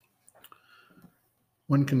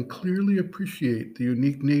One can clearly appreciate the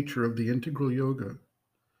unique nature of the integral yoga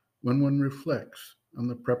when one reflects on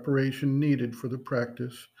the preparation needed for the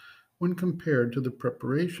practice when compared to the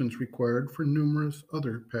preparations required for numerous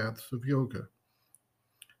other paths of yoga.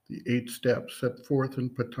 The 8 steps set forth in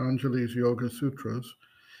Patanjali's Yoga Sutras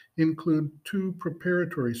include 2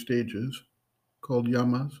 preparatory stages called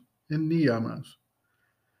yamas and niyamas.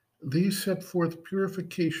 These set forth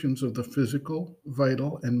purifications of the physical,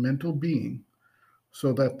 vital, and mental being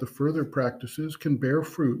so that the further practices can bear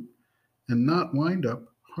fruit and not wind up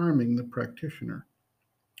harming the practitioner.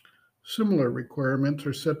 Similar requirements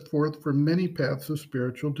are set forth for many paths of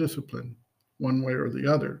spiritual discipline, one way or the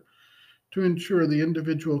other, to ensure the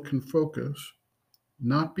individual can focus,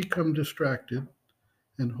 not become distracted,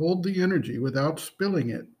 and hold the energy without spilling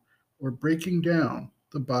it or breaking down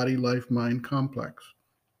the body life mind complex.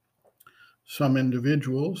 Some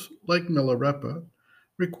individuals, like Milarepa,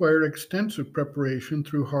 require extensive preparation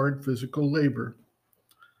through hard physical labor.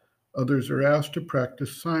 Others are asked to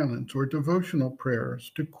practice silence or devotional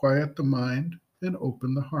prayers to quiet the mind and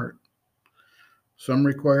open the heart. Some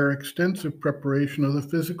require extensive preparation of the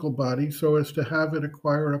physical body so as to have it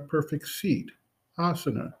acquire a perfect seat,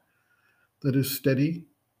 asana, that is steady,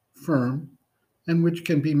 firm, and which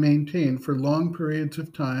can be maintained for long periods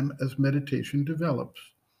of time as meditation develops.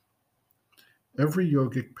 Every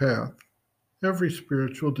yogic path, every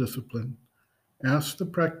spiritual discipline, asks the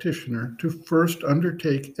practitioner to first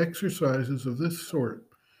undertake exercises of this sort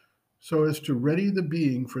so as to ready the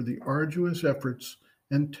being for the arduous efforts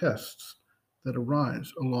and tests that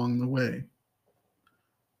arise along the way.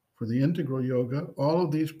 For the integral yoga, all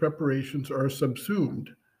of these preparations are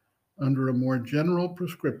subsumed under a more general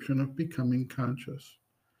prescription of becoming conscious.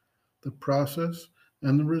 The process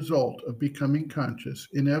and the result of becoming conscious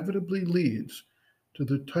inevitably leads to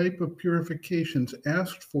the type of purifications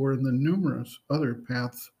asked for in the numerous other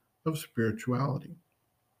paths of spirituality.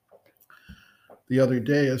 The other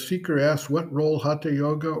day, a seeker asked what role Hatha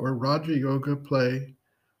Yoga or Raja Yoga play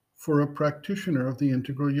for a practitioner of the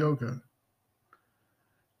integral yoga.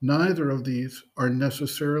 Neither of these are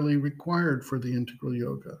necessarily required for the integral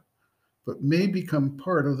yoga, but may become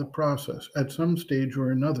part of the process at some stage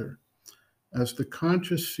or another as the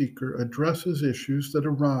conscious seeker addresses issues that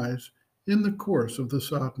arise in the course of the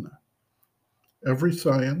sadhana. Every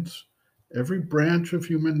science, every branch of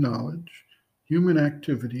human knowledge, human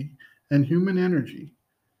activity, and human energy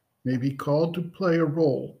may be called to play a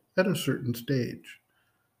role at a certain stage.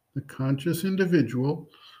 The conscious individual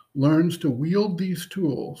learns to wield these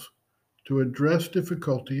tools to address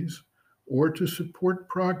difficulties or to support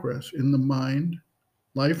progress in the mind,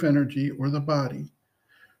 life energy, or the body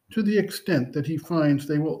to the extent that he finds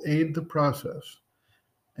they will aid the process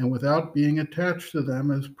and without being attached to them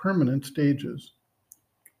as permanent stages.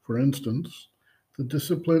 For instance, the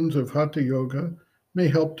disciplines of Hatha Yoga may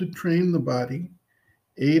help to train the body,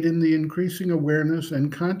 aid in the increasing awareness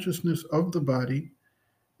and consciousness of the body,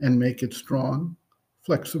 and make it strong,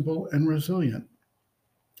 flexible, and resilient.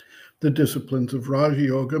 The disciplines of Raja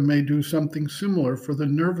Yoga may do something similar for the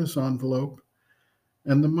nervous envelope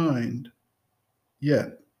and the mind.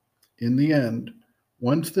 Yet, in the end,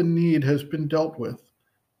 once the need has been dealt with,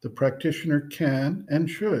 the practitioner can and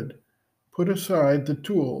should put aside the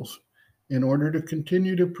tools in order to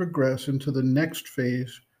continue to progress into the next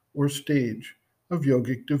phase or stage of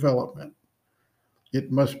yogic development.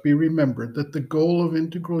 It must be remembered that the goal of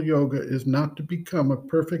integral yoga is not to become a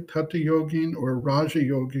perfect Hatha yogin or Raja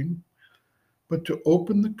yogin, but to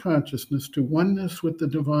open the consciousness to oneness with the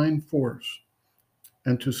divine force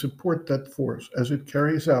and to support that force as it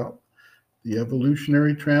carries out the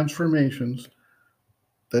evolutionary transformations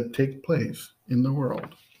that take place in the world.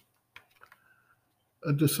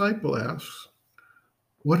 A disciple asks,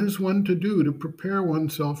 what is one to do to prepare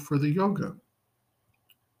oneself for the yoga?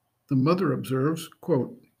 The mother observes,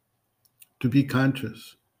 quote, to be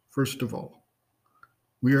conscious, first of all.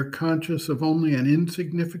 We are conscious of only an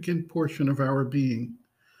insignificant portion of our being.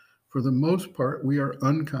 For the most part, we are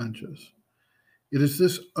unconscious. It is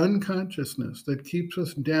this unconsciousness that keeps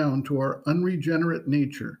us down to our unregenerate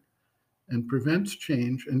nature and prevents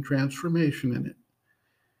change and transformation in it.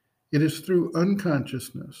 It is through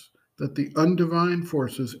unconsciousness that the undivine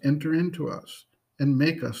forces enter into us and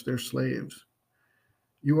make us their slaves.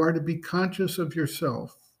 You are to be conscious of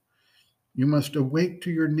yourself. You must awake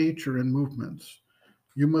to your nature and movements.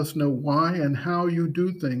 You must know why and how you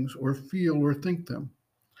do things or feel or think them.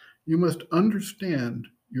 You must understand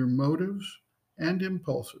your motives and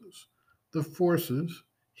impulses, the forces,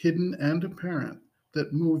 hidden and apparent,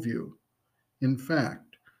 that move you. In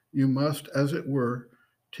fact, you must, as it were,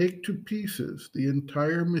 take to pieces the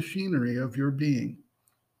entire machinery of your being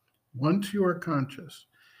Once you are conscious,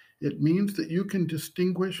 it means that you can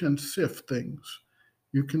distinguish and sift things.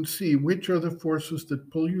 You can see which are the forces that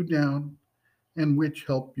pull you down and which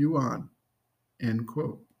help you on. End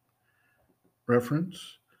quote.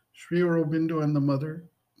 Reference Sri Aurobindo and the Mother,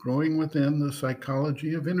 Growing Within the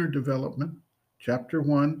Psychology of Inner Development, Chapter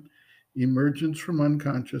 1, Emergence from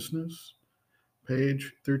Unconsciousness,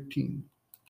 page 13.